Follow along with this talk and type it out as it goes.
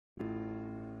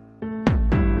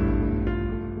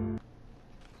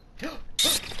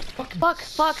Fuck.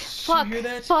 You hear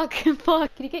that? Fuck.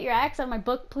 Can you get your axe out of my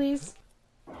book, please?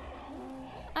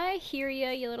 I hear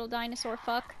ya, you little dinosaur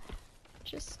fuck.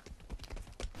 Just...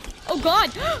 Oh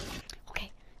god!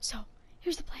 Okay, so,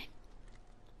 here's the plan.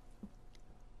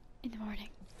 In the morning,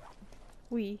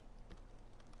 we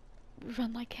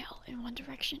run like hell in one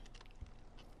direction.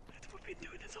 That's what we've been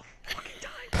doing this whole fucking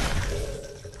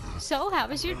time. So, how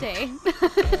was your day?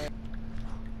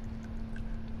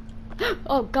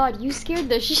 Oh god, you scared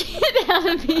the shit out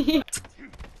of me!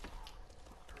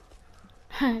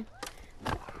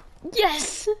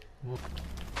 Yes!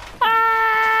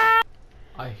 Ah!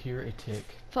 I hear a tick.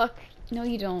 Fuck. No,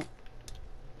 you don't.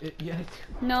 Yeah.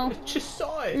 No. I just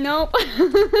saw it. Nope.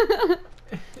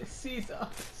 It sees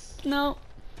us. No.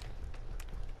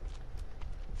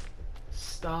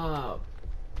 Stop.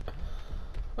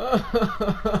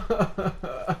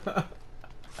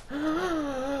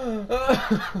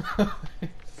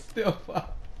 Still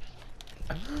fuck.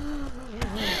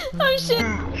 Oh shit!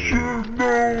 No.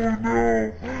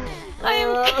 I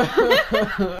am.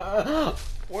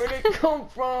 Where'd it come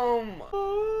from?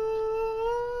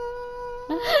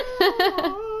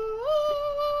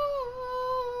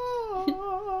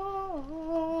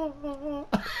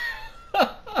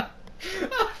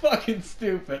 Fucking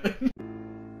stupid.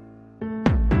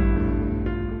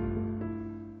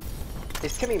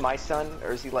 Is Timmy my son,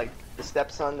 or is he like the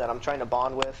stepson that I'm trying to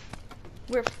bond with?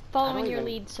 We're following I don't your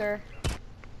even- lead, sir.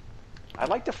 I'd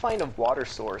like to find a water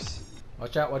source.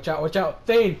 Watch out, watch out, watch out.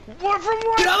 Thane! What from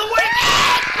what? Get out of the way!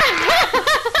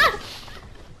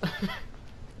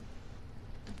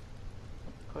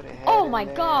 Put a head Oh in my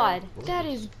there. god, that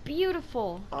is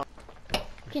beautiful.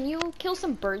 Can you kill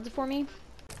some birds for me?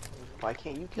 Why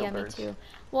can't you kill Yeah, birds? me too.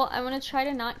 Well, I want to try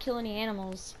to not kill any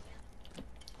animals.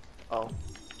 Oh,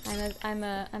 I'm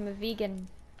a vegan.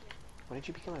 when did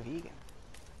you become a vegan?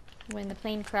 When the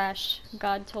plane crashed,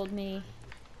 God told me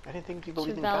I didn't think you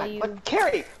believed in value- God. What?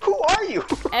 Carrie, who are you?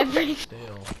 every.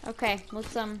 Still. Okay,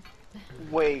 let's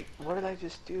Wait, what did I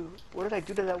just do? What did I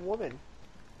do to that woman?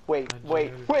 Wait, I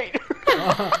wait, just- wait!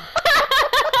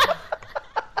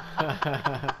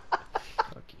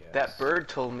 Fuck yes. That bird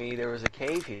told me there was a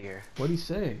cave here. What'd he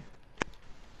say?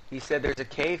 He said there's a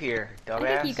cave here, I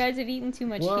dumbass. think you guys have eaten too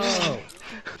much Whoa! human.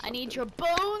 I need your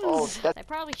bones! Oh, that's- I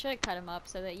probably should have cut them up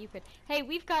so that you could... Hey,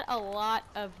 we've got a lot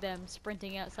of them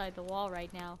sprinting outside the wall right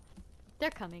now. They're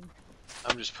coming.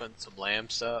 I'm just putting some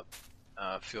lamps up.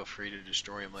 Feel free to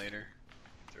destroy them later.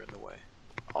 If they're in the way.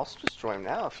 I'll destroy him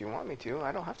now if you want me to.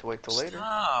 I don't have to wait till later.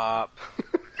 Stop!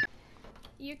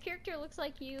 Your character looks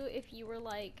like you if you were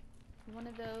like one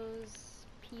of those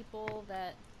people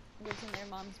that lives in their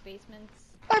mom's basements.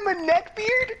 I'm a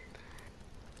neckbeard?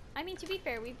 I mean, to be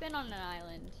fair, we've been on an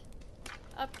island.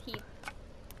 Upkeep.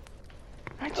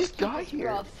 I just got is here.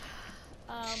 rough.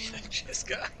 I just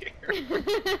got here.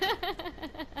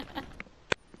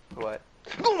 What?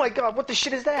 Oh my god, what the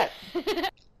shit is that?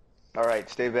 Alright,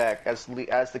 stay back. As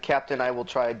the captain, I will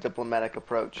try a diplomatic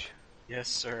approach. Yes,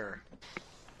 sir.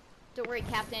 Don't worry,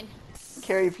 Captain.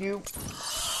 Carrie, if you...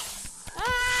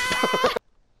 Ah!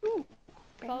 Ooh,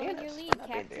 Following your bandanas. lead, Not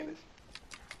Captain. bandanas.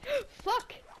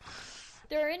 Fuck!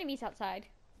 There are enemies outside.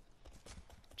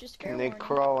 Just fair Can they warning.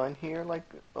 crawl in here like...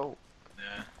 Oh.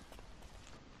 Nah.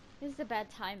 This is a bad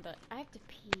time, but I have to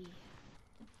pee.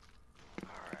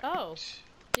 Alright. Oh.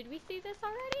 Did we see this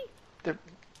already?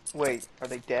 Wait, are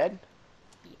they dead?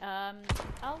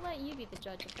 I'll let you be the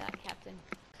judge of that, Captain.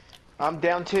 I'm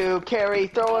down two. Carrie,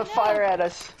 throw Oh, a no. fire at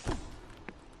us.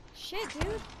 Shit, dude.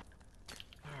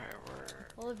 Alright, we're...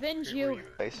 We'll avenge Where were you.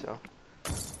 Okay, so...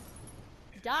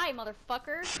 Die,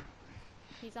 motherfucker!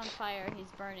 He's on fire, he's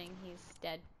burning, he's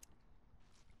dead.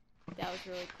 That was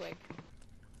really quick.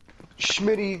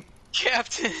 Schmitty.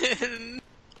 Captain!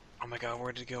 Oh my god,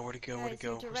 where'd it go? Where'd it go? Where'd Guys, it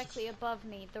go? you're directly above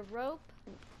me. The rope...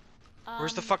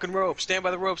 Where's the fucking rope? Stand by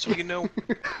the rope so we can know.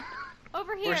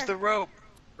 Over here! Where's the rope?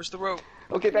 Where's the rope?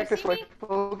 Okay, Can you back this see way. me?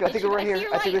 Oh, I think we're right here.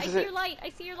 I think this is it.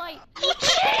 I see your light!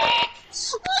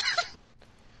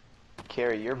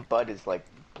 Carrie, your butt is like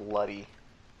bloody.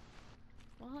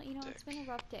 Well, you know, it's been a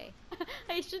rough day.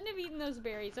 I shouldn't have eaten those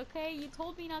berries, okay? You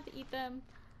told me not to eat them.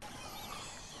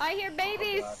 I hear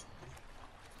babies!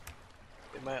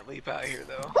 They might leap out here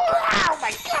though. Oh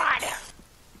my god!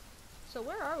 So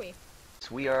where are we?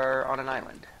 So we are on an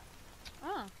island.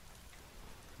 Oh.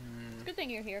 It's a good thing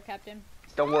you're here, Captain.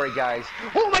 Don't worry, guys.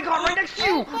 Oh my god, right next to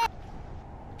you!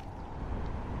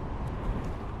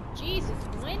 Jeez,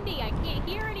 it's windy. I can't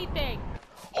hear anything.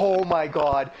 Oh my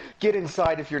god. Get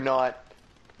inside if you're not.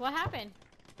 What happened?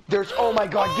 There's. Oh my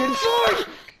god, get inside!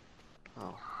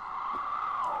 Oh.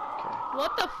 Okay.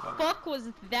 What the fuck was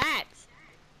that?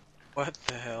 What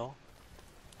the hell?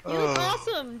 You look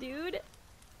awesome, dude.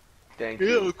 Thank You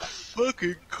you. look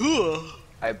fucking cool.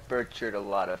 I butchered a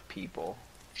lot of people.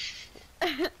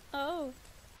 Oh.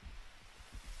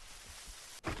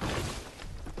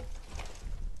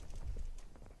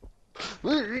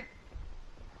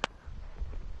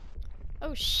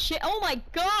 Oh shit. Oh my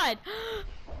god.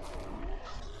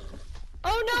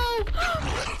 Oh no.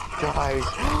 Guys.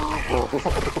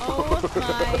 Oh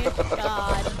my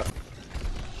god.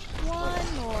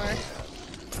 One more.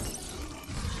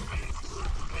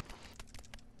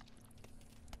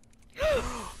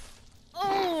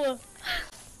 Oh.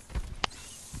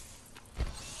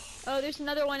 Oh, there's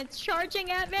another one. It's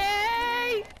charging at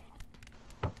me.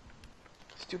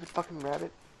 Stupid fucking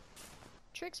rabbit.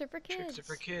 Tricks are for kids. Tricks are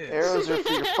for kids. Arrows are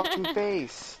for your fucking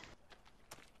face.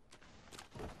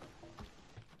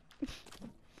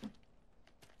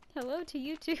 Hello to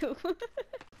you too.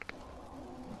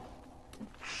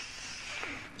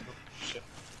 Shit.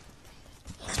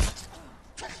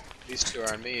 These two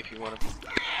are on me if you want to.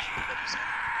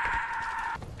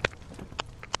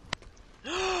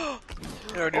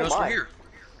 They already Oh knows my. we're here.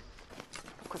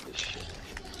 Look at this shit.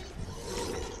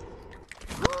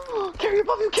 Carry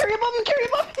above you! Carry above you! Carry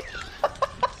above you!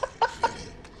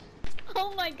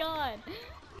 Oh my god.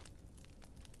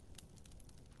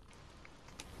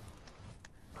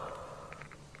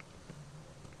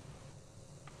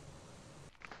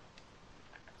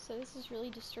 So this is really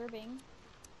disturbing.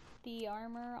 The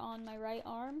armor on my right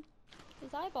arm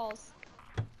is eyeballs.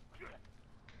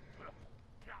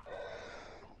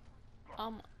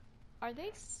 Are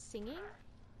they singing?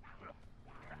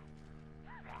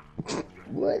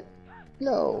 What?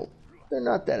 No, they're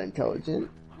not that intelligent.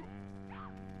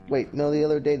 Wait, no, the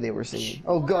other day they were singing.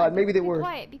 Oh Hold god, on, maybe they be were.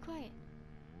 Quiet, be quiet.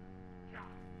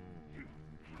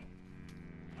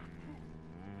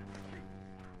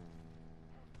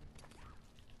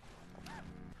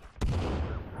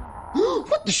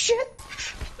 What the shit?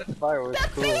 That fire was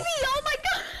That cool. baby! Oh my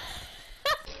god!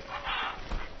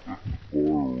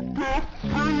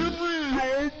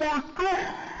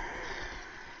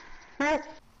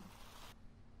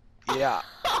 Yeah.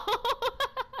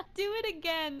 Do it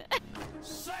again.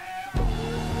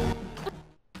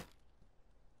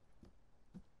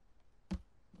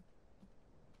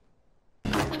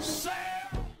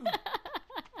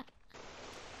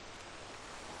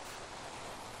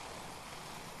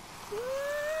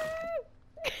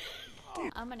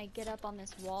 I'm gonna get up on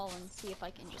this wall and see if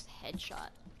I can just headshot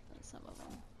some of them.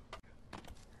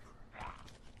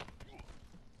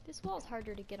 This wall's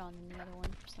harder to get on than the other one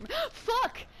for some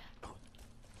Fuck!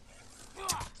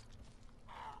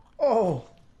 Oh,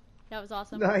 That was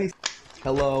awesome. nice.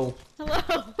 Hello.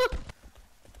 Hello!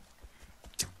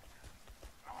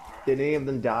 Did any of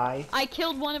them die? I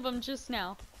killed one of them just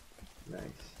now. Nice.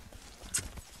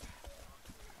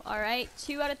 Alright,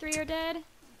 2 out of 3 are dead.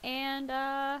 And,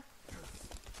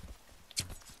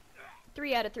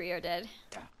 3 out of 3 are dead.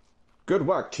 Good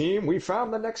work, team. We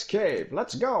found the next cave.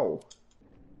 Let's go.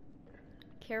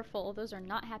 Careful, those are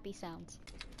not happy sounds.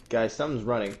 Guys, something's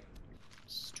running.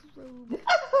 Strobe.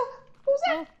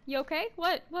 Oh, you okay?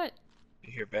 What? What?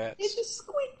 You hear bats? just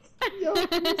squeaked.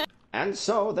 And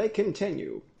so they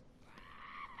continue.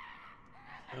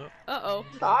 Uh-oh.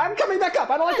 I'm coming back up.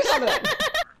 I don't like the sound of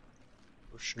that.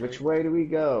 Which way do we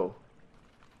go?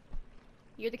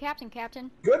 You're the captain, Captain.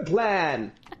 Good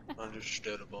plan.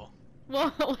 Understandable. Whoa,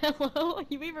 hello?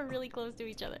 We were really close to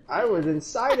each other. I was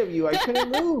inside of you. I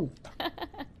couldn't move.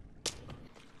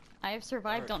 I have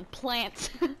survived on plants.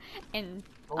 And...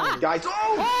 Guys,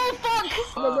 oh! Oh, fuck!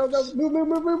 No,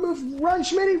 move. Run,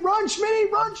 Schmitty, run,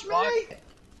 Schmitty, run, Schmitty!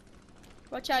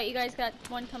 Watch out, you guys got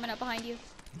one coming up behind you.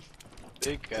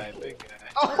 Big guy, big guy.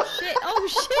 Oh shit, oh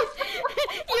shit!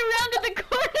 You rounded the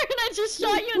corner and I just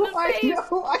shot you in the I face!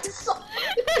 know, I saw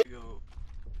Go.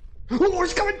 Oh,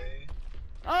 it's coming!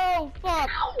 Oh, fuck!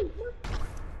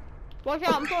 Watch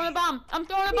out, I'm throwing a bomb! I'm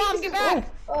throwing a bomb, get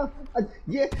back!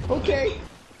 Yeah, okay.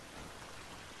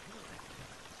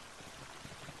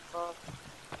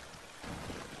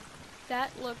 That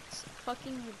looked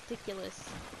fucking ridiculous.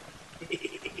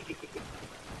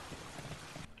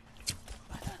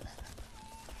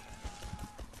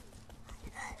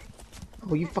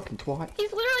 Oh, you fucking twat.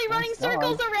 He's literally running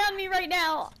circles around me right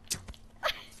now!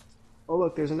 Oh,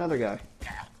 look, there's another guy.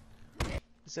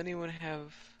 Does anyone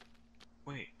have...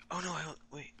 Wait. Oh no, I don't...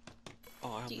 Wait.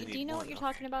 Oh, I only need Do you know one. what you're Okay.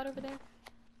 talking about over there?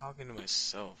 Talking to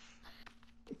myself.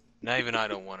 Not even I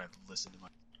don't want to listen to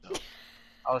myself.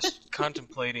 I was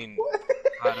contemplating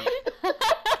how to...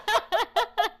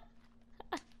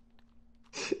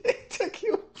 It took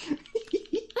you.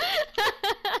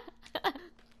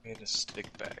 We had a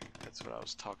stick bag. That's what what I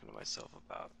was talking to myself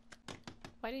about.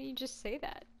 Why didn't you just say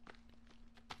that?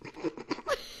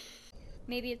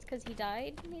 Maybe it's because he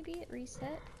died? Maybe it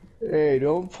reset? Hey,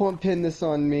 don't pin this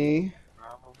on me.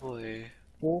 Probably.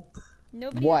 Well,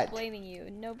 Nobody What? is blaming you.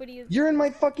 Nobody is. you're in my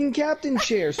fucking captain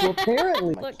chair, so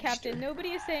apparently. Look, Captain, nobody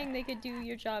is saying they could do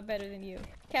your job better than you.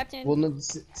 Captain, Well, no,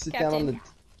 sit down on the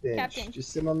bench. Captain.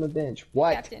 Just sit on the bench.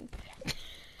 What? Captain.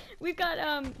 we've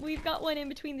got one in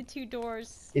between the two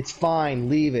doors. It's fine.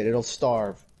 Leave it. It'll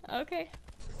starve. Okay.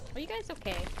 Are you guys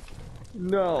okay?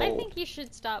 No. I think you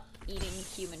should stop eating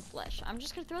human flesh. I'm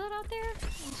just gonna throw that out there.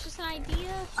 It's just an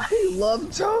idea. I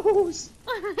love toes.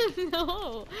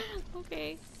 No.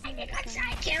 Okay. Carry,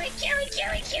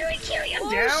 I'm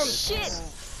Oh down. shit!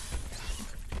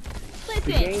 The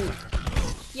Listen, game.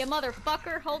 you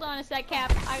motherfucker. Hold on a sec,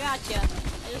 Cap. I got you.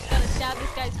 I just gotta stab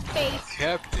this guy's face.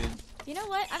 Captain. You know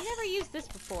what? I've never used this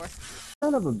before.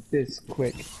 Son of a bitch,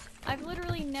 quick. I've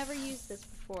literally never used this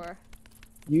before.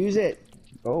 Use it.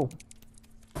 Oh,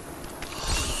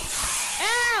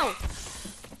 Ow!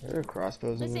 there are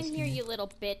crossbows in Listen this here, game. you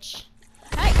little bitch.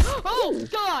 Hey! Oh,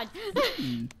 God!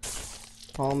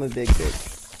 Call him a big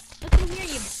bitch. Listen here,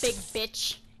 you big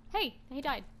bitch. Hey, he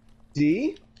died.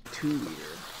 D? 2 liter.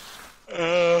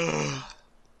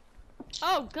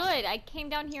 Oh, good. I came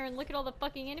down here and look at all the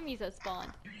fucking enemies that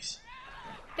spawned.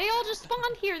 They all just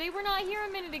spawned here. They were not here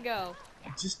a minute ago.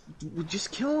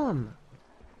 Just kill him.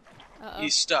 Uh-oh.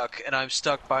 He's stuck, and I'm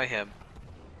stuck by him.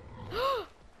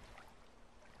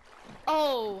 Oh.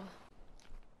 Oh,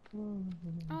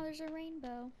 there's a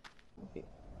rainbow.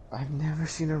 I've never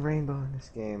seen a rainbow in this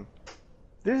game.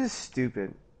 This is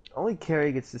stupid. Only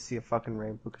Carrie gets to see a fucking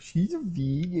rainbow because she's a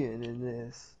vegan in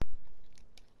this.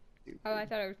 Oh, I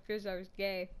thought it was because I was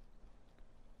gay.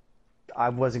 I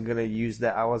wasn't gonna use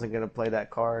that. I wasn't gonna play that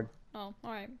card. Oh,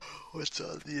 alright. What's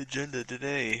on the agenda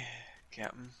today,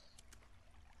 Captain?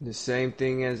 The same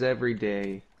thing as every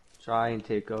day. Try and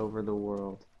take over the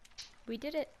world. We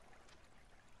did it.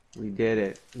 We did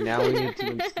it. Now we need to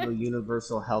instill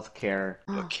universal health care.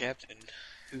 But Captain,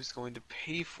 who's going to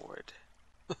pay for it?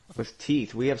 With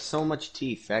teeth. We have so much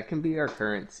teeth. That can be our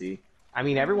currency. I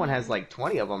mean, everyone has like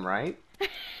 20 of them, right?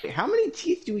 How many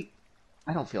teeth do we...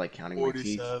 I don't feel like counting my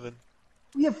teeth. 47.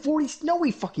 We have 40... No,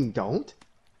 we fucking don't.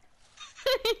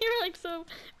 You're like so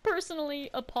personally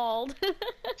appalled.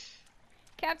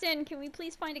 Captain, can we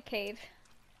please find a cave?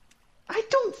 I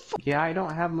don't... Yeah, I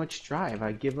don't have much drive.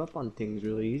 I give up on things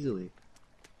really easily.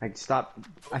 I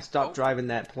stopped driving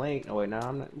that plane. Oh, wait, no,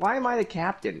 I'm not... Why am I the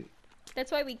captain?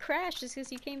 That's why we crashed, is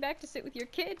because you came back to sit with your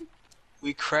kid.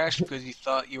 We crashed because you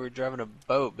thought you were driving a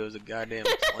boat, but it was a goddamn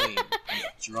plane.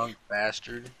 You drunk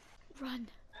bastard. Run.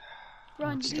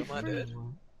 Run, be Still not free. dead.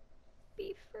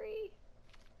 Be free.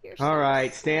 You're so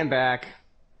Alright, stand small. back.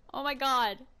 Oh my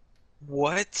god.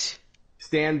 What?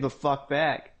 Stand the fuck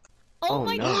back. Oh,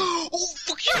 my no. god. Oh,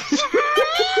 fuck you!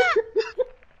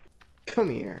 Come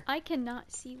here. I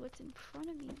cannot see what's in front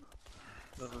of me.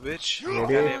 Son of a bitch. Yeah, dude.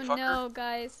 Goddamn Oh fucker. no,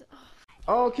 guys.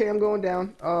 Oh, okay, I'm going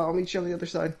down. I'll meet you on the other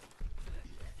side.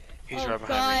 He's Oh right behind me.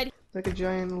 god. It's like a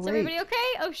giant Is lake. everybody okay?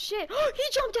 Oh shit. He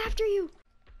jumped after you.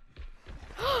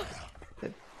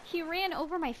 He ran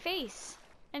over my face.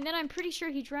 And then I'm pretty sure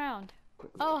he drowned.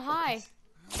 Oh, hi.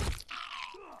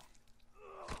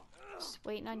 Just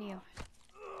waiting on you.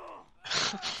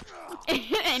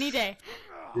 Any day.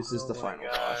 This is the Oh my final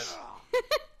God. boss.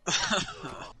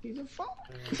 He's a fuck.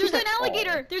 There's an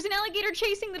alligator! There's an alligator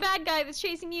chasing the bad guy that's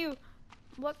chasing you.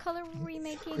 What color were we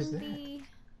making is that? the cave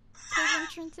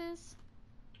entrances?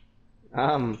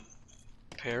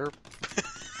 Pear?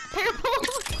 Purple?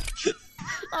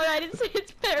 Alright, I didn't say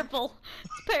it's purple.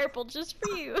 It's purple just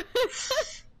for you.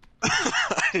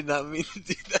 I did not mean to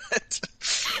do that.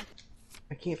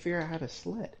 I can't figure out how to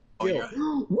sled. Oh,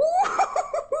 Yo.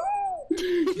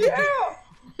 yeah.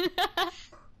 Yeah!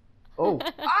 Oh.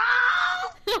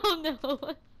 Oh no.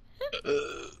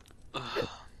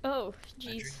 Oh,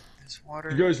 jeez. This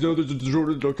water. You guys know there's a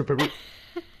Jordan Dr. Pepper?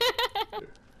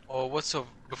 Oh, what's so?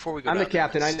 Before we go I'm the down there,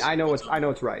 captain. let's- I know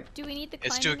it's right. Do we need the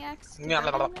It's climbing too- axe? to Blah,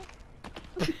 go blah, down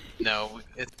there? No,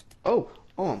 it. Oh,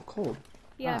 I'm cold.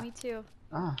 Yeah, Ah. me too.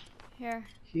 Ah, Here,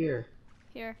 here.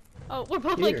 here. Oh, we're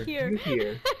both like here. You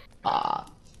here. Ah.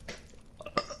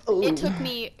 It took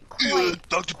me quite.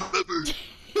 Dr. Pepper.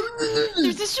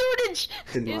 There's a shortage.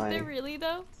 In Is my there really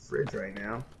though? fridge right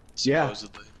now. Yeah.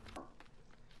 Supposedly.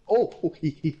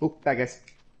 Oh, bad guys.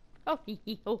 Oh, hee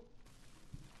hee oh.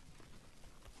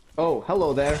 Oh,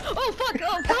 hello there. Oh fuck!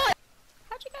 Oh god!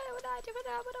 How'd you get it?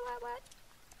 What?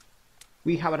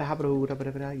 We habba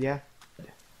yeah.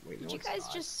 Wait, no, Did you it's guys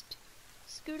not. just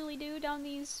scootily do down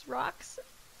these rocks?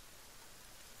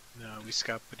 No, we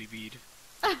Scott Putty bead.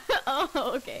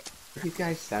 Oh, okay. You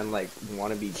guys sound like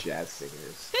wannabe jazz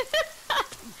singers.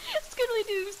 Skiddly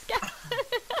doo scat.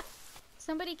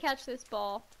 Somebody catch this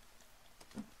ball.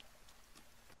 I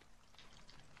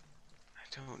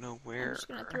don't know where. I'm just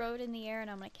gonna throw it in the air and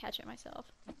I'm gonna catch it myself.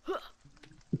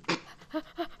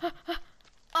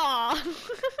 Aw.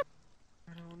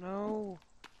 I don't know.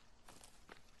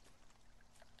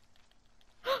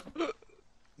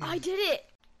 I did it!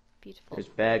 Beautiful. There's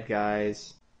bad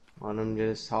guys. One of them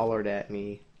just hollered at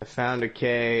me. I found a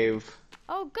cave.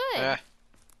 Oh, good. Ah,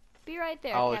 Be right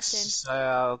there, I'll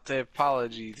Captain. the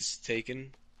apologies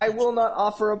taken. I will not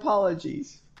offer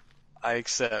apologies. I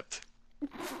accept.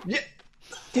 Yeah.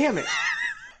 Damn it.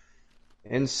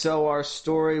 And so our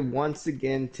story once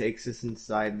again takes us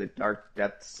inside the dark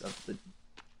depths of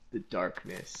the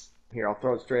darkness. Here, I'll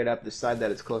throw it straight up. The side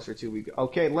that it's closer to, we go.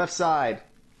 Okay, left side.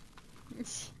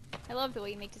 I love the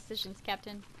way you make decisions,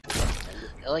 Captain.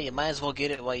 Well, you might as well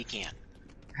get it while you can.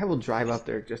 I will drive up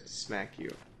there just to smack you.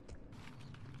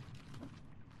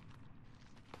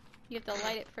 You have to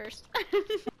light it first.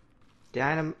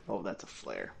 Oh, that's a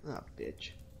flare. Oh,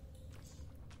 bitch.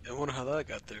 I wonder how that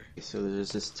got there. So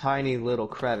there's this tiny little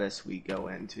crevice we go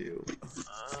into.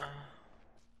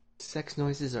 Sex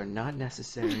noises are not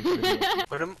necessary for this.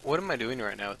 What am I doing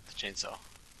right now with the chainsaw?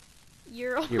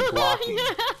 You're blocking.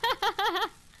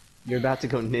 You're about to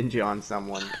go ninja on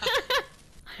someone.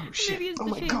 Oh shit. Maybe it's Oh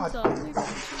the my god. chainsaw. Maybe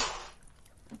it's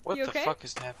What You the okay? fuck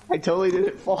is happening? I totally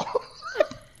didn't fall.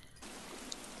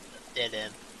 Dead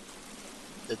end.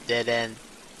 The dead end.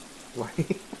 Why do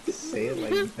you have to say it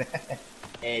like that?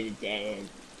 It's a dead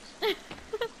end.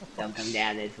 Don't come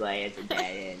down this way, it's a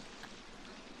dead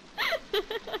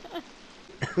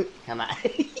end. Come on.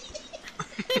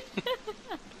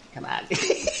 Come on.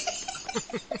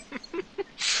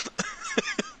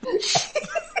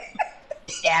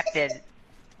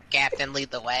 Captain,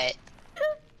 lead the way.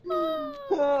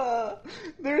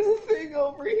 There's a thing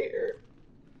over here.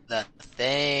 The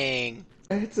thing.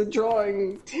 It's a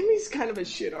drawing. Timmy's kind of a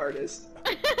shit artist.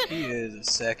 He is a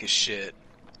sack of shit.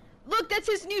 Look, that's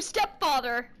his new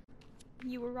stepfather!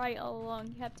 You were right all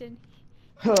along, Captain.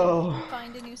 Oh.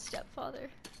 Find a new stepfather.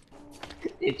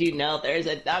 Did you know there's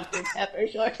a Dr. Pepper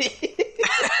shortage?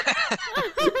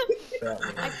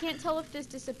 I can't tell if this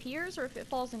disappears or if it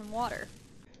falls in water.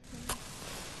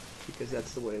 Because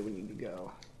that's the way we need to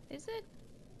go. Is it?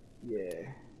 Yeah.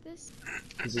 This?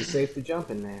 Is it safe to jump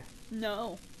in there?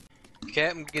 No.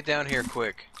 Captain, get down here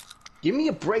quick. Give me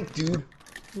a break, dude.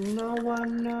 No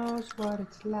one knows what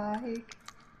it's like.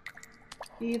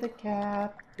 Be the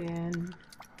captain.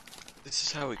 This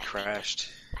is how we crashed.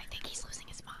 I think he's losing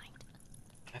his mind.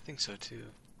 I think so too.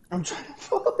 I'm trying to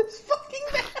follow this fucking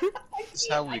map. This is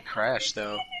how we crashed,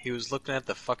 though. He was looking at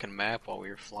the fucking map while we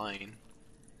were flying.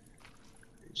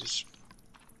 He just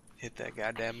hit that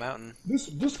goddamn mountain.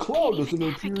 This cloud doesn't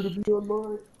appear to be on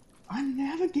mine. I'm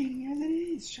navigating as it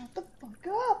is. Shut the fuck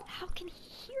up. How can he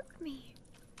hear me?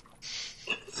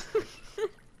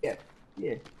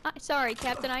 Yeah. Sorry,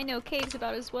 Captain, I know caves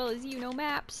about as well as you know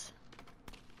maps.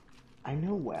 I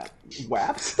know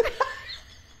WAPs.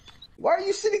 Why are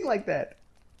you sitting like that?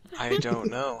 I don't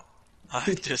know.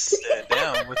 I just sat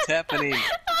down. What's happening?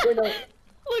 Wait, no.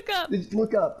 Look up!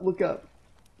 Look up. Look up.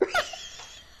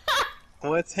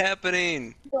 What's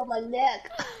happening? Oh, my neck.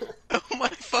 Oh my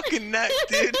fucking neck,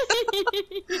 dude.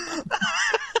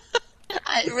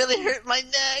 I really hurt my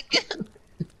neck.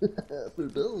 For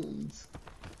bones.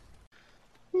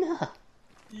 No.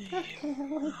 I can't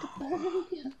wait to burn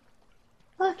you.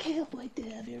 I can't wait to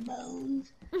have your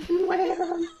bones and wear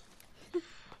them.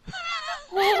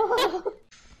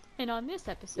 And on this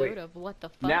episode Wait. of What the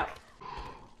Fuck... Now.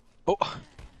 Oh.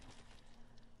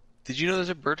 Did you know there's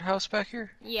a birdhouse back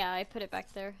here? Yeah, I put it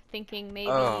back there, thinking maybe...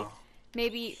 Oh.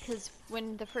 Maybe, because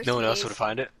when the first No one few else days- would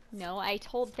find it? No, I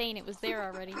told Thane it was there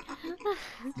already.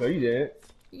 No, you didn't.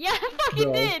 Yeah, I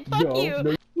fucking did! Fuck you!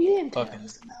 No. You didn't tell Fucking-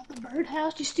 us about the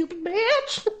birdhouse, you stupid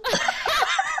bitch.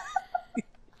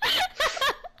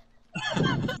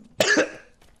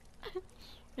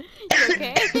 You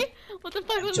okay? What the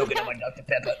fuck was Choking that? on my Dr.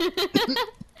 Pepper.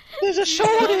 There's a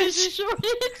There's a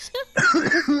shortage!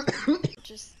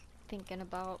 Just thinking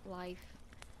about life.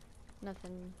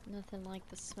 Nothing like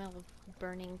the smell of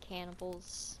burning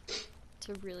cannibals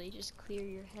to really just clear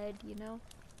your head, you know?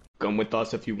 Come with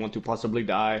us if you want to possibly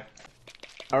die.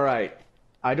 Alright.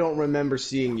 I don't remember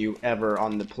seeing you ever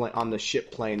on the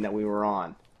ship plane that we were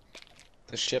on.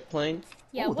 The ship plane?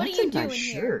 Yeah, Oh, what are that's you a doing nice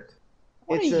here? shirt.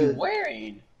 What It's are you a-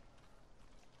 wearing?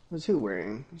 What's who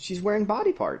wearing? She's wearing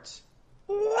body parts.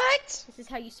 What? This is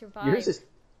how you survive. Yours is.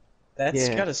 That's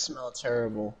Yeah. gotta smell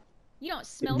terrible. You don't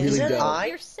smell really good does.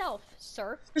 yourself,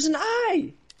 sir. There's an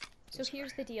eye! So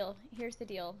here's the deal. Here's the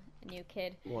deal, new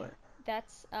kid. What?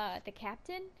 That's the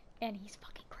captain, and he's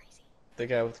fucking crazy. The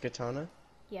guy with the katana?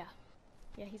 Yeah.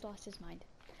 Yeah, he's lost his mind.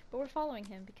 But we're following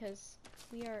him because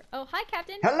we are... Oh, hi,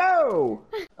 Captain! Hello!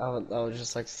 I would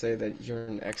just like to say that you're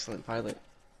an excellent pilot.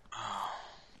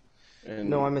 And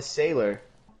No, I'm a sailor.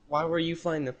 why were you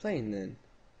flying the plane then?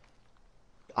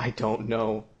 I don't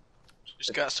know.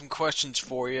 Just got some questions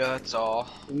for you, that's all.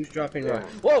 Who's dropping rock?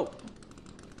 Whoa!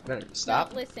 Better No,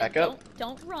 stop. listen, Back up.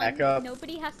 don't run. Back up.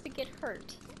 Nobody has to get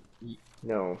hurt.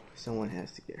 No, someone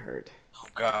has to get hurt. Oh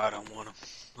god, I want him.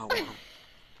 I want him.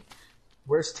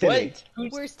 Where's Timmy? Wait.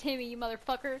 Who's... Where's Timmy, you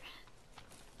motherfucker?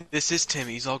 This is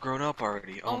Timmy, he's all grown up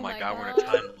already. Oh, Oh my my god, we're in a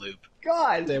God. time loop.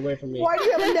 God! Stay away from me. Why do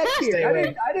you have a neck Stay here?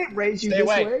 away. I didn't raise you Stay this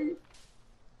away. way.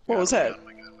 What was that? Oh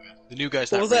my god, oh my god. The new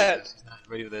guy's What not was ready that? for this. He's not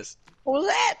ready for this. What was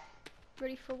that?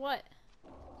 Ready for what?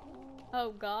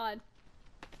 Oh, God.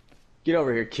 Get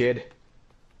over here, kid.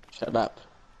 Shut up.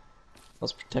 I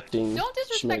was protecting Don't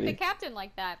disrespect the Schmitty. captain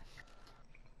like that.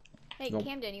 Hey, Nope.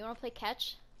 Camden, you wanna play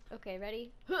catch? Okay,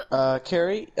 ready?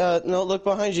 Carrie? No, look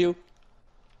behind you.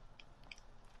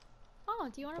 Oh,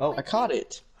 do you wanna Oh, play I caught catch?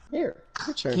 it. Here,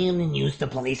 your turn. Camden used to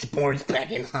play sports back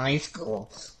in high school.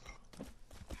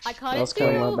 I caught That it was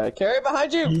kind of too! my bad. Carrie,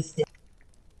 behind you! He still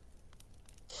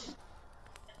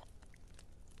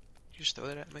You just throw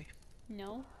that at me?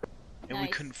 No. And we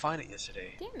Nice. couldn't find it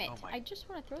yesterday. Damn it, Oh my... I just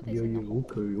wanna throw this in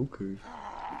the... okay.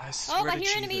 I swear Oh, I to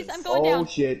hear enemies, Jesus. I'm going Oh down.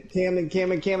 shit.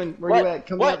 Camden, where What? you at?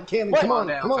 Come What? down, Camden, What? come on,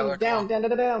 Down, come on, fella, down,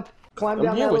 come down. Climb I'm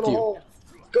down here that with little you. hole.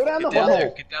 Go down the Get down hole. there,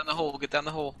 get down the hole, get down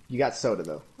the hole. You got soda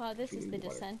though. Wow, this is the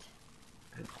descent.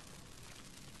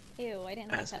 Ew, I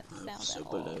didn't like that sound at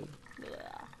all. Ugh.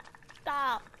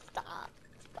 Stop.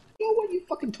 You know what, you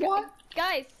fucking twat?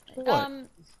 Guys, What?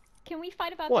 can we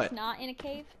fight about What? this knot in a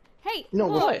cave? Hey, No,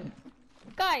 whoa, What?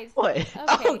 guys, What? Okay.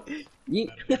 Oh, you...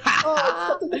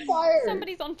 Oh, it's the fire.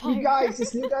 somebody's on fire. You guys,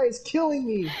 this new guy is killing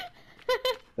me.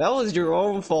 that was your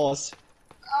own fault.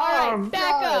 Alright,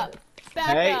 back God. up. Back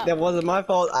Hey, up. that wasn't my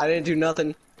fault. I didn't do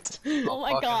nothing. Oh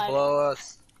my Fucking god. blow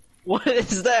us. What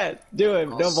is that? Do it.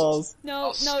 No balls. No, I'll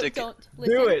no, stick it. don't.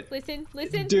 Listen, Do it.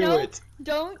 Listen, Do no, it.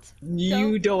 Don't.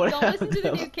 You don't have listen to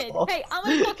the the new kid. balls. Hey, I'm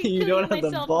gonna fucking You kill don't have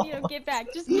the myself if you don't get back.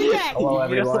 Just get back. Hello,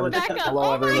 everyone. Back up. Hello,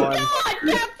 Oh everyone. my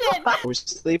god, Captain! We're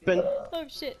sleeping. Oh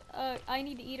shit. I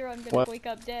need to eat or I'm gonna What? wake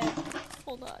up dead.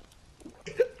 Hold on.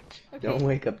 Okay. Don't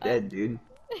wake up dead, dude.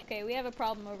 Okay, we have a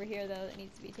problem over here though that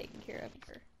needs to be taken care of.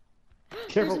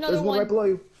 Careful, another there's one one. right below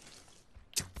you.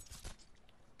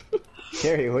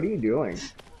 Carrie, what are you doing?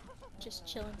 Just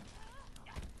chilling.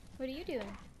 What are you doing?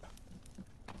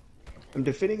 I'm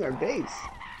defending our base.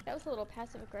 That was a little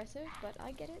passive aggressive, but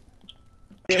I get it.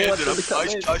 They want them to come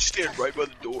in. I stand right by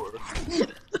the door.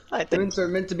 I think Fence are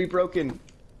meant to be broken.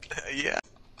 Yeah.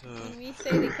 When we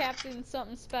say the captain's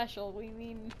something special, we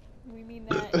mean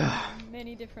that in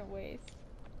many different ways.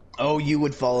 Oh, you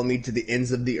would follow me to the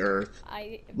ends of the earth.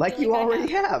 I Like feel you I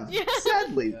already have. Yeah.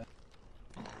 Sadly.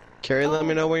 Carrie, let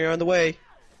me know when you're on the way.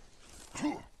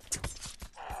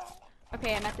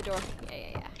 Okay, I'm at the door.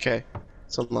 Yeah. Okay,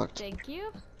 it's unlocked. Thank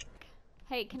you.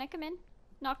 Hey, can I come in?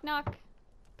 Knock knock.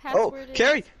 Oh, Password is...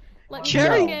 Carrie! Let me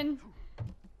Carrie! back in.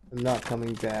 I'm not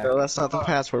coming back. No, that's not the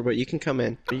password, but you can come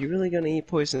in. Are you really gonna eat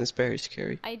poisonous berries,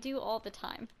 Carrie? I do all the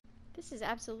time. This is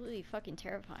absolutely fucking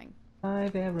terrifying.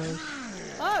 5 arrows.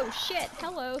 Oh shit!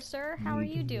 Hello, sir. How are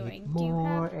you doing? Do you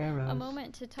More have a arrows.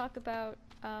 moment to talk about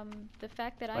the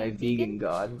fact that My I'm vegan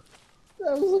god.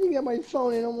 I was looking at my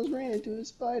phone and almost ran into a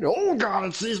spider. Oh god,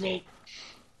 excuse me.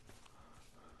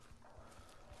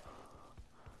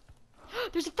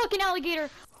 There's a fucking alligator!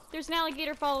 There's an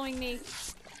alligator following me.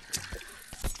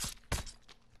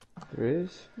 There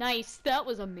is? Nice. That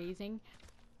was amazing.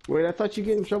 Wait, I thought you'd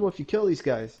get in trouble if you kill these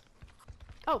guys.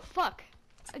 Oh fuck.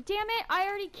 Damn it! I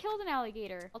already killed an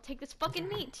alligator. I'll take this fucking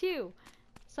meat too.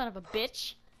 Son of a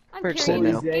bitch. I'm Where'd carrying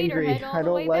she this go? gator head all I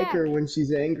the way don't like back. her when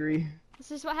she's angry.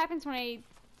 This is what happens when I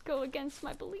go against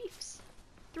my beliefs.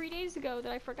 3 days ago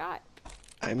that I forgot.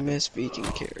 I miss vegan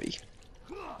Carrie.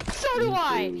 So do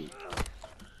I!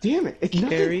 Damn it! It's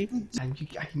Carrie?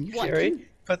 I can use What? Carrie,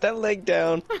 put that leg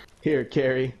down. Here,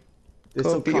 Carrie. This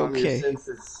will Gonna be calm your okay.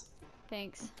 senses.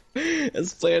 Thanks.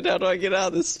 Let's plan how do I get out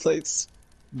of this place.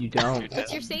 You don't.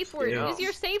 What's your safe word? Yeah. Use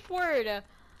your safe word!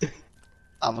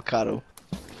 Avocado.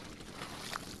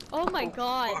 Oh my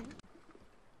god.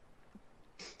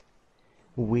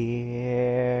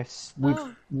 We're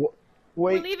Oh. We're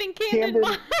wait. leaving Camden.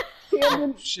 Camden.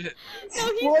 Camden. Shit. No,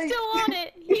 he's Wait. still on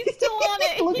it. He's still on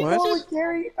it. Look He's What? forward, just-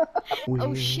 Carrie.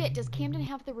 Oh shit, does Camden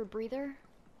have the rebreather?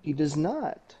 He does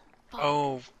not.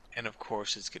 Oh, And of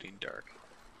course it's getting dark.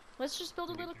 Let's just build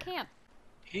a little camp.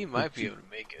 He might be able to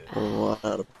make it. A lot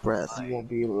of breath. You won't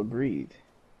be able to breathe.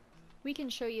 We can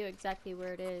show you exactly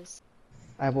where it is.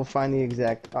 I will find the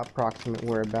exact approximate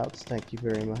whereabouts. Thank you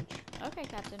very much. Okay,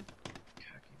 Captain.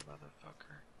 Cocky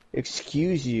motherfucker.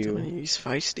 Excuse you. He's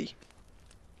feisty.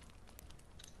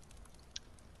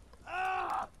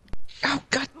 Oh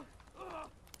God!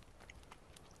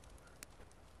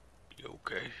 You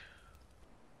okay?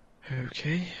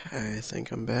 Okay, I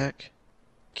think I'm back.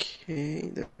 Okay,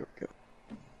 there we go.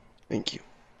 Thank you.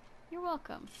 You're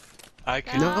welcome. I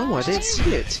can. No, I didn't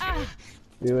see it. Ah,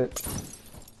 Do it.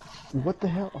 What the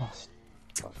hell? Oh,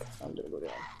 fuck. I'm gonna go down.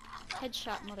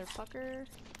 headshot, motherfucker.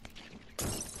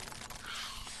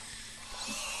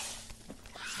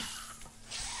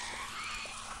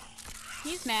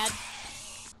 He's mad.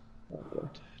 Okay.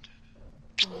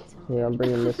 Yeah, I'm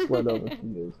bringing this sled over to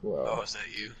you as well. Oh, is that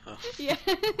you? Oh. Yeah,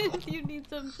 you need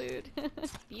some food.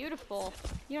 Beautiful.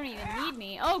 You don't even need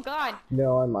me. Oh God.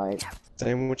 No, I might.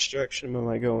 Then which direction am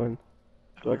I going?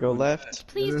 Do I go left?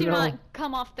 Please No, do no, not no.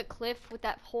 come off the cliff with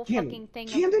that whole Camden, fucking thing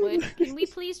of Camden. wood. Can we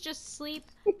please just sleep?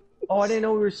 Oh, I didn't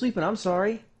know we were sleeping. I'm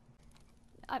sorry.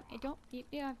 I don't. You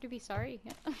don't have to be sorry.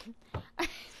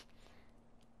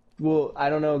 Well, I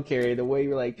don't know, Carrie. The way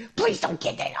you're like, Please don't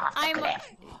get that off the I'm.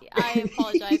 cliff. I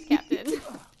apologize, Captain.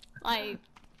 I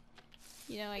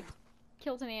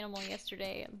killed an animal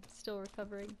yesterday. I'm still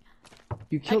recovering.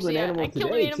 you killed Actually, an animal I today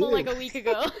killed an animal too. like a week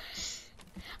ago.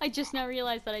 I just now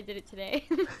realized that I did it today.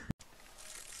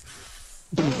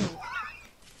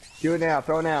 Do it now.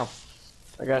 Throw it now.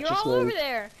 I got You're you, all over Smooth.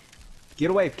 there.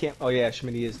 Get away, Cam. Oh yeah,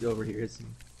 Schmitty is over here, isn't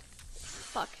he?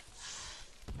 Fuck.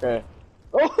 Okay.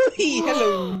 Oh,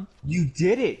 hello. You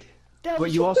did it. That But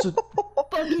was you also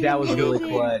fucking that was really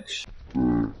amazing. clutch.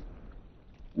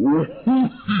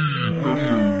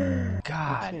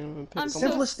 God. I'm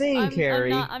Simplest so, thing, I'm,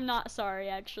 Carrie. I'm not sorry,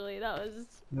 actually. That was.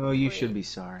 No, you great. should be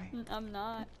sorry. I'm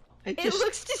not. It It just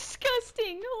looks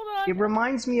disgusting. Hold it on.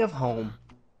 reminds me of home.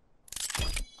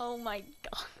 Oh my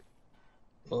god.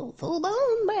 Full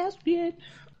bone basket.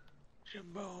 That's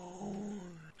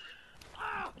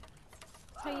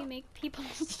how you make people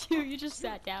stew. You just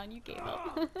sat down. You gave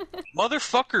up.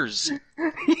 Motherfuckers!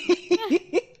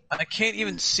 I can't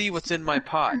even see what's in my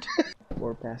pot.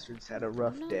 Poor bastards had a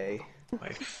rough day.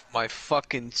 My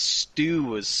fucking stew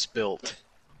was spilt.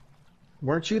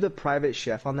 Weren't you the private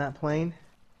chef on that plane?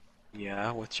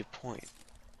 Yeah, what's your point?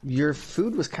 Your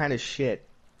food was kind of shit.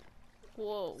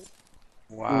 Whoa.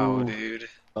 Wow, Ooh. dude.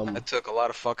 I took a lot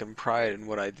of fucking pride in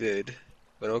what I did.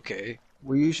 But okay.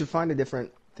 Well, you should find a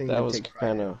different thing That to was take pride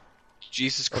kind in. of.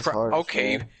 Jesus That's Christ. hard to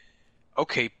Okay. say.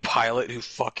 Okay, pilot who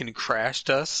fucking crashed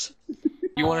us.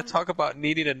 You want to talk about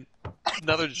needing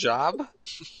another job?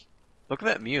 Look at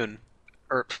that moon.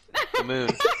 The moon.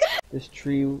 This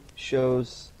tree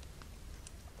shows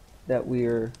that we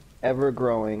are ever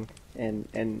growing and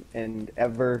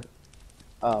ever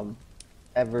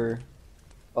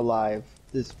alive.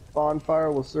 This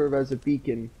bonfire will serve as a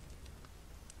beacon,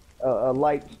 a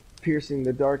light piercing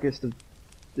the darkest of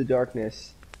the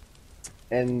darkness,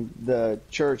 and the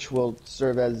church will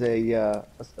serve as a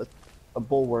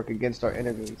bulwark against our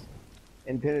enemies,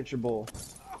 impenetrable.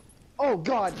 Oh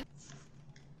God!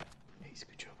 Hey,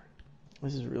 scooch over.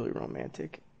 This is really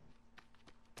romantic.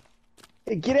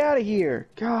 Hey, get out of here!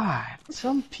 God,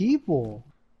 some people.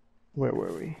 Where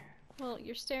were we? Well,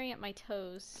 you're staring at my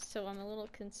toes, so I'm a little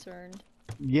concerned.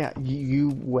 Yeah,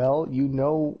 you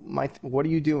know my. What are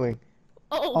you doing?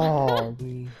 Oh. Oh,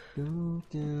 we go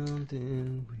down,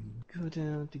 then we go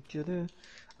down together.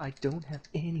 I don't have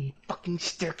any fucking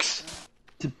sticks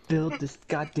to build this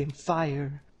goddamn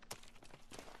fire.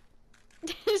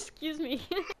 Excuse me.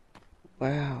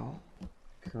 Wow.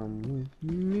 Come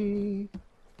with me,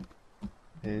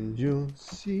 and you'll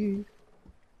see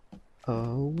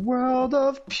a world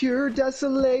of pure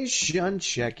desolation.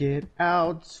 Check it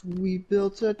out. We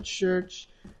built a church,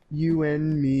 you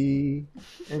and me,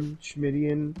 and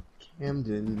Schmitty and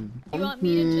Camden. You want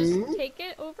me to just take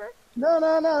it over? No,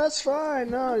 that's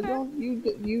fine. No,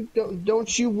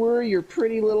 don't you worry your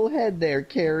pretty little head there,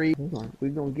 Carrie. Hold on, we're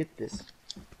gonna get this.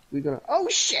 We're gonna. Oh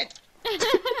shit!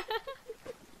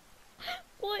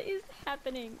 What is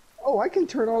happening? Oh, I can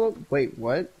turn all the. Wait,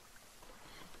 what?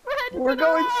 We're We're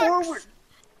going forward.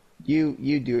 You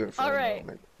do it for All a right.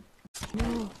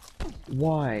 moment.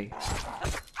 Why?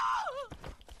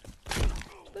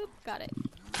 Boop, got it.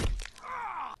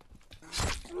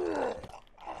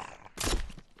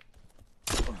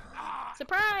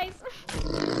 Surprise!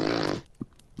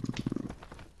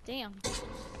 Damn.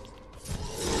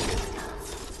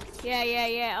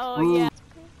 Yeah. Oh yeah.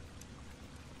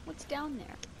 What's down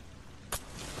there?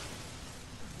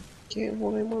 Can't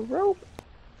hold any more rope.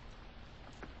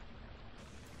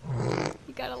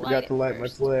 You gotta light Forgot it to light my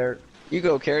first. flare. You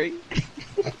go, Carrie.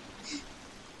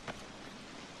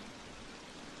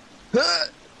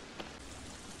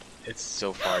 It's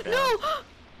so far down. No!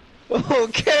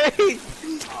 Okay.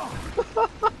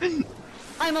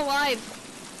 I'm alive.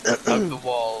 Hug the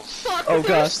walls. Fuck, Oh, there's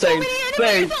gosh, so same, many enemies!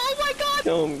 same. Oh my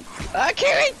god! Ah,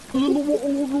 Carrie.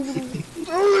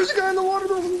 Oh, there's a guy in the water.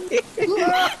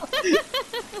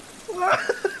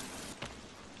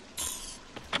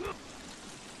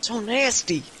 So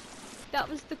nasty. That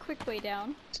was the quick way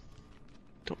down.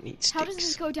 Don't need How does this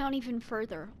sticks. go down even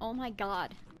further? Oh my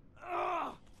god.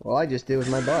 Well, I just did with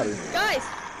my body. Guys!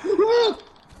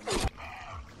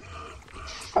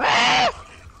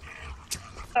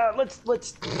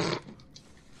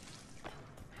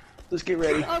 Let's get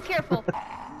ready. Oh, careful.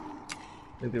 I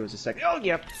think there was a second. Oh,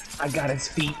 yep. I got his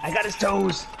feet. I got his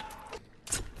toes.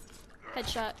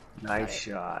 Headshot. Nice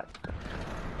shot.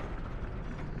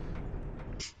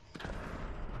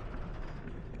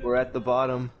 We're at the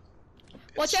bottom.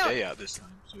 Watch out! Stay out this time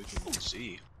so we can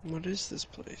see. What is this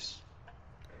place?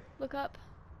 Look up.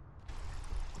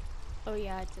 Oh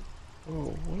yeah, it's a... Oh,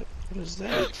 what is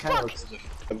that? Fuck!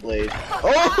 A blade.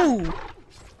 Oh!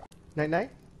 Night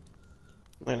night.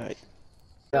 Night night.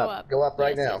 Go up. Go up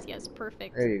right Yes, now. Yes, yes,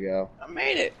 perfect. There you go. I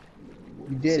made it.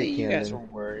 You did See, it, you guys were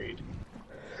Camden. worried.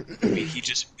 I mean, he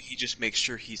just makes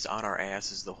sure he's on our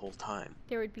asses the whole time.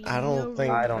 There would be I don't no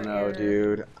think- room I don't for know, error.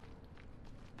 dude.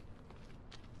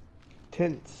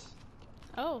 Tints.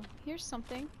 Oh, here's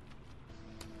something.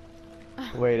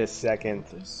 Wait a second.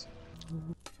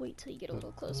 Wait till you get a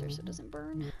little closer so it doesn't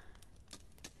burn.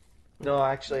 No,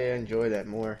 actually, I enjoy that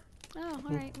more. Oh,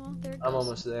 alright, well, there it goes. I'm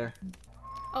almost there.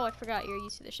 Oh, I forgot you're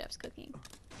used to the chef's cooking.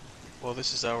 Well,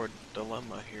 this is our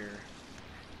dilemma here.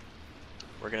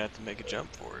 We're gonna have to make a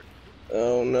jump for it.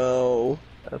 Oh no.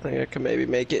 I think I can maybe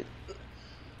make it.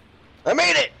 I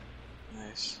made it!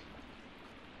 Nice.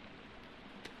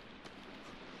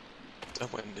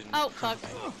 Someone didn't. Oh, fuck.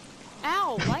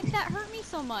 Ow, why did that hurt me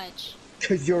so much?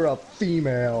 Because you're a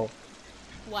female.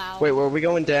 Wow. Wait, were we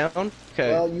going down?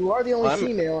 Okay. Well, you are the only I'm-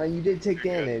 female, and you did take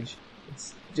You're good. damage.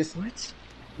 It's just What?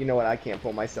 You know what? I can't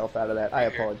pull myself out of that. I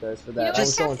apologize for You know that. what, I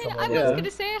was going Captain? I somewhere. was Yeah.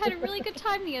 gonna say I had a really good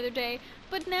time the other day,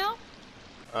 but now...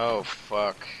 Oh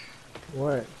fuck.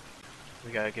 What?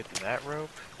 We gotta get to that rope.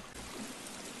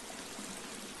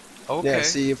 Okay. Yeah,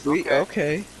 see if we...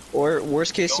 Okay. Or,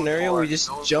 worst case Go scenario, for we it, just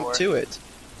go jump for to it.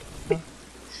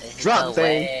 Drop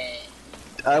thing!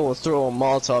 I will throw a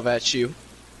Molotov at you.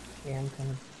 Yeah, I'm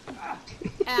coming.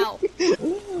 Ow.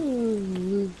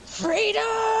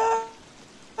 Freedom!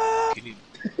 You need...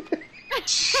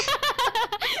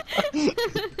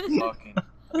 Fucking.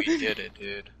 We did it,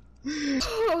 dude.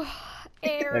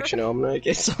 Air. Actually, no, I'm gonna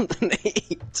get something to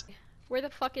eat. Where the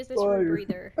fuck is this room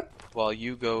breather? While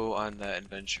you go on that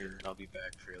adventure, I'll be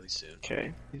back fairly soon.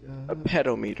 Okay. A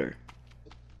pedometer.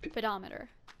 Pedometer.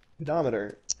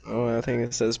 Pedometer. Oh, I think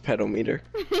it says pedometer.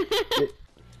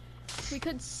 We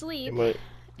could sleep Anybody,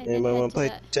 and then anybody head want to to play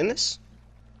that. tennis?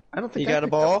 I don't think You I got a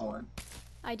picked up ball? one.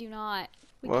 I do not.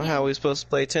 We Well, can. how are we supposed to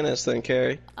play tennis then,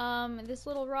 Carrie? This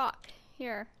little rock.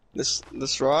 Here. This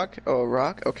rock? Oh, a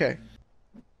rock? Okay.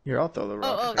 Here, I'll throw the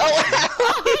rock. Oh,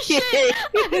 Oh, oh shit!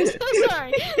 I'm so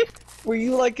sorry. Were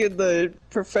you like in the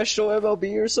professional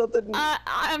MLB or something?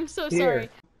 I'm so Here. sorry.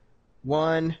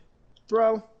 One.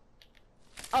 Throw.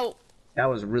 Oh. That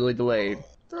was really delayed.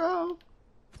 Throw.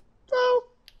 Throw.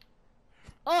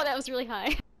 Oh, that was really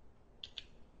high.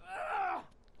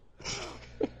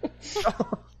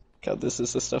 God, this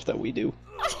is the stuff that we do.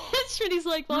 Shreddy's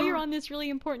like, while you're on this really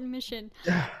important mission.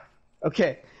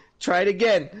 Okay. Try it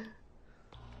again.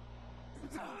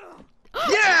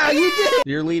 Yeah, you did it!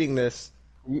 You're leading this.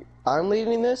 I'm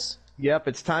leading this? Yep,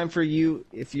 it's time for you.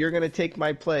 If you're gonna take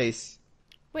my place,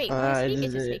 Wait, why does he get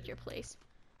this to is it. take your place?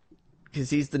 because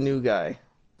he's the new guy.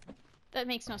 That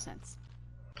makes no sense.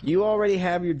 You already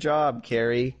have your job,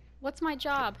 Carrie. What's my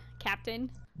job, Captain?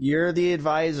 You're the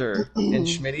advisor, and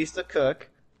Schmitty's the cook.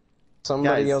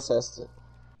 Somebody Guys. else has to.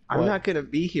 I'm What? not gonna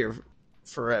be here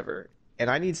forever, and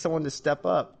I need someone to step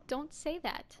up. Don't say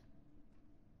that.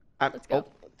 I'm, Let's go.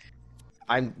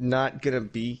 I'm not gonna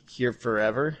be here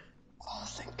forever. Oh,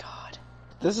 thank God.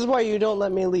 This is why you don't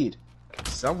let me lead.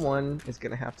 Someone is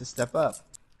gonna have to step up.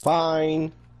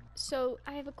 Fine. So,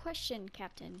 I have a question,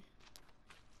 Captain.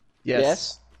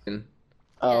 Yes. Oh,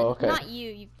 Yeah, okay. Not you.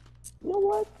 You You know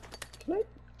what?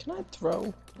 Can I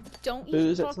throw? don't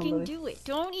Booze even at fucking somebody? do it.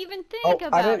 Don't even think Oh,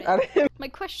 about it. I didn't. My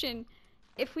question: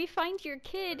 if we find your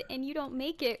kid and you don't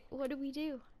make it, what do we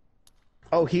do?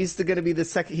 Oh, he's gonna be the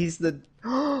second. He's the.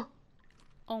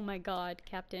 Oh my god,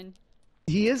 Captain.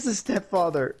 He is the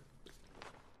stepfather.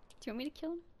 Do you want me to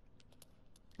kill him?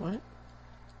 What?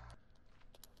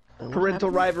 Parental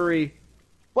rivalry.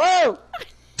 Whoa!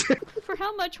 For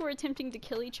how much we're attempting to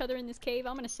kill each other in this cave,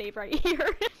 I'm gonna save right here.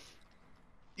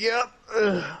 Yep.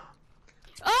 Ugh.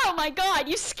 Oh my god,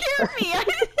 you scared me!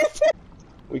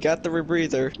 We got the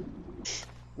rebreather.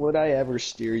 Would I ever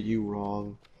steer you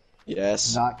wrong?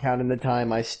 Yes. Not counting the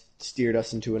time I steered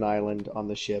us into an island on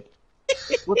the ship.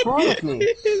 What's wrong with me?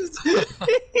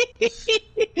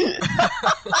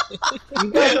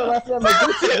 You guys are laughing at my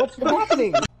bullshit. What's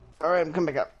happening? Alright, I'm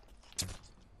coming back up.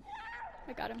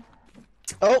 I got him.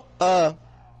 Oh, Was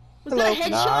hello. that a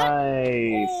headshot?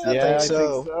 Nice. Oh. Yeah, I think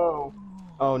so. so.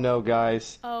 Oh no,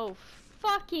 guys. Oh,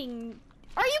 fucking...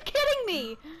 Are you kidding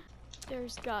me?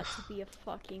 There's got to be a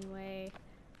fucking way.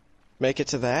 make it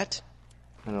to that?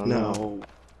 I don't know.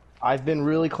 I've been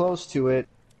really close to it.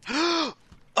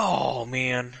 Oh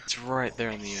man, it's right there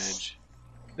on the edge.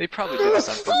 They probably did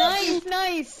something. Nice,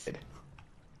 nice!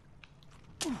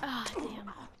 Ah,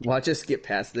 damn. Watch us get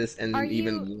past this and Are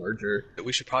even you- larger.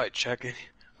 We should probably check it.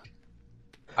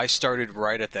 I started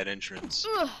right at that entrance.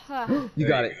 Ugh, ah. You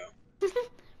got it. Go.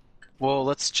 Well,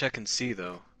 let's check and see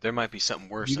though. There might be something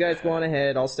worse. You than guys that. go on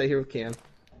ahead. I'll stay here with Cam.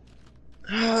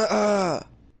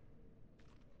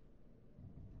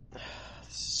 This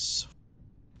is so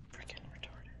freaking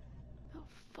retarded. Oh,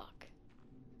 fuck.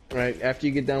 Right, after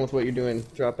you get done with what you're doing,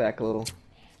 drop back a little.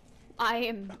 I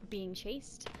am being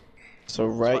chased. So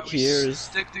That's right why we here is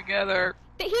stick together.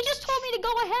 He just told me to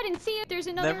go ahead and see if there's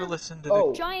another Never listen to the.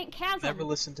 Oh. giant chasm. Never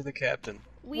listen to the captain.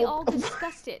 We all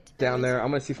discussed it. Down There there. was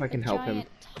I'm gonna see if I can a help him. giant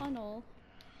tunnel.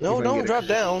 no, If I can don't get a- drop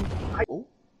down.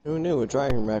 Who knew a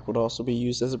driving rack would also be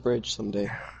used as a bridge someday?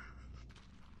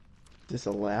 Is this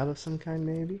a lab of some kind,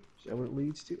 maybe? Is that what it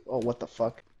leads to? Oh, what the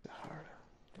fuck?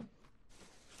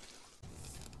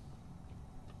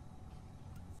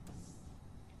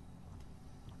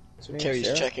 So Hey, Carrie's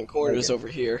Sarah? checking corners Megan. over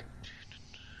here.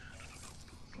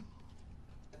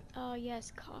 Oh,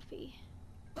 yes, coffee.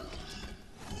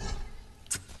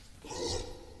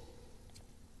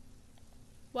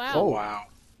 Wow. Oh. Wow.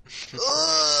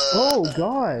 Oh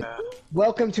god!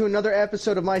 Welcome to another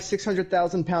episode of my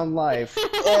 600,000 pound life.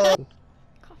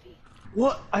 Coffee.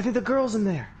 What? I think the girl's in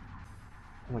there.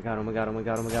 Oh my god! Oh my god! Oh my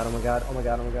god! Oh my god! Oh my god! Oh my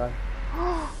god! Oh my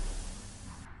god!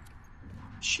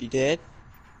 She did?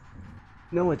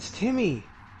 No, it's Timmy.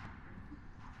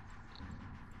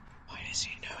 Why does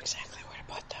he know exactly where to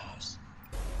put those?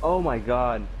 Oh my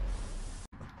god!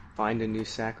 Find a new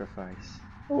sacrifice.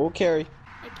 Oh, Carrie.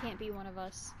 It can't be one of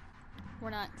us. We're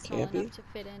not small Can't be? enough to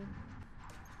fit in.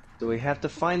 Do we have to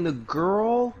find the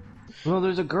girl? Well,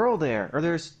 there's a girl there. Or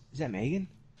there's... Is that Megan?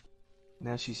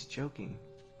 Now she's joking.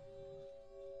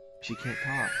 She can't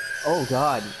talk. Oh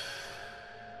god.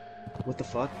 What the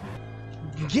fuck?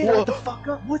 Get out the fuck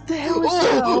up! What the hell is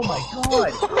that? Oh my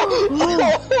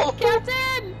god!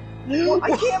 Captain!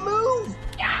 I can't move!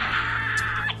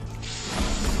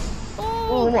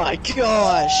 Oh my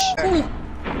gosh!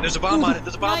 There's a bomb on it.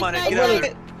 There's a bomb on it. Nice, Get nice, out of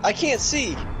nice. there. I can't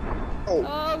see.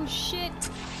 Oh, shit.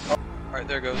 All right,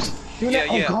 there it goes. Doing Yeah,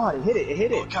 that? yeah. Oh god, it hit it, it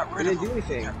hit Oh, it. it got rid It of didn't do him.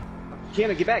 anything.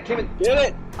 Cameron, get back, Cameron! Get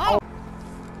it!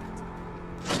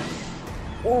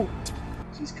 Oh!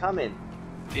 She's coming.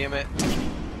 Damn it.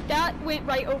 That went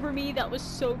right over me. That was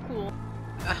so cool.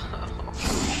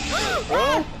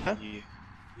 Oh! Yeah.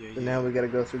 Yeah, So yeah. now we gotta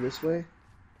go through this way?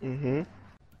 Mm-hmm.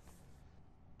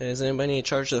 Does anybody need to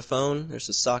charge the phone? There's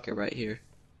a socket right here.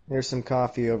 There's some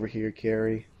coffee over here,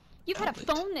 Carrie. You've had a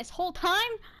Perfect. phone this whole time?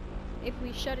 If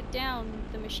we shut it down,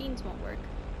 the machines won't work.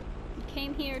 We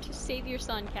came here to save your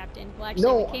son, Captain. Well, actually,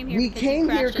 No, we came here we because you came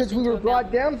here crashed us because we into were a brought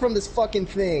mountain. down from this fucking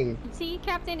thing. See,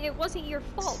 Captain, it wasn't your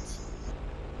fault.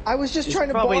 I was just It's trying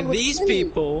to probably bond with these Timmy.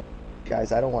 people.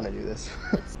 Guys, I don't want to do this.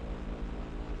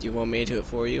 Do you want me to do it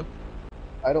for you?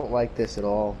 I don't like this at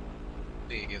all.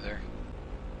 Me either.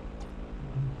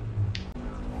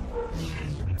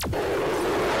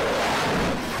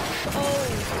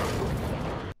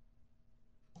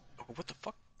 Oh, what the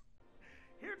fuck?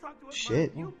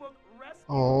 Shit.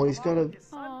 Oh, he's got a...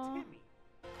 Aw.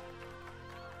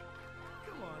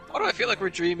 Why do I feel like we're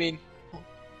dreaming?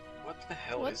 What the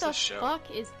hell What is the this show? fuck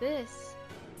is this?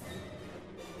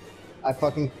 I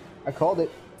called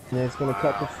it. And it's gonna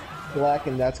cut to black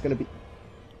and that's gonna be...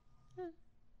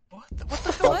 What the hell?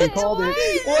 Fucking What? called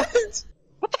it. What?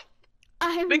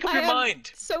 Make up I your have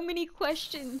mind. So many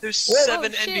questions. There's Oh,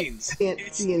 7 shit. endings. Can't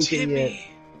It's see anything Timmy. yet.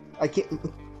 I can't...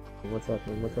 What's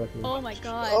happening? What's happening? Oh my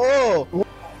god. Oh! What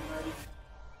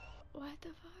the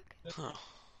fuck? Huh.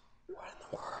 What in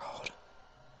the world?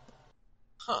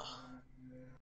 Huh.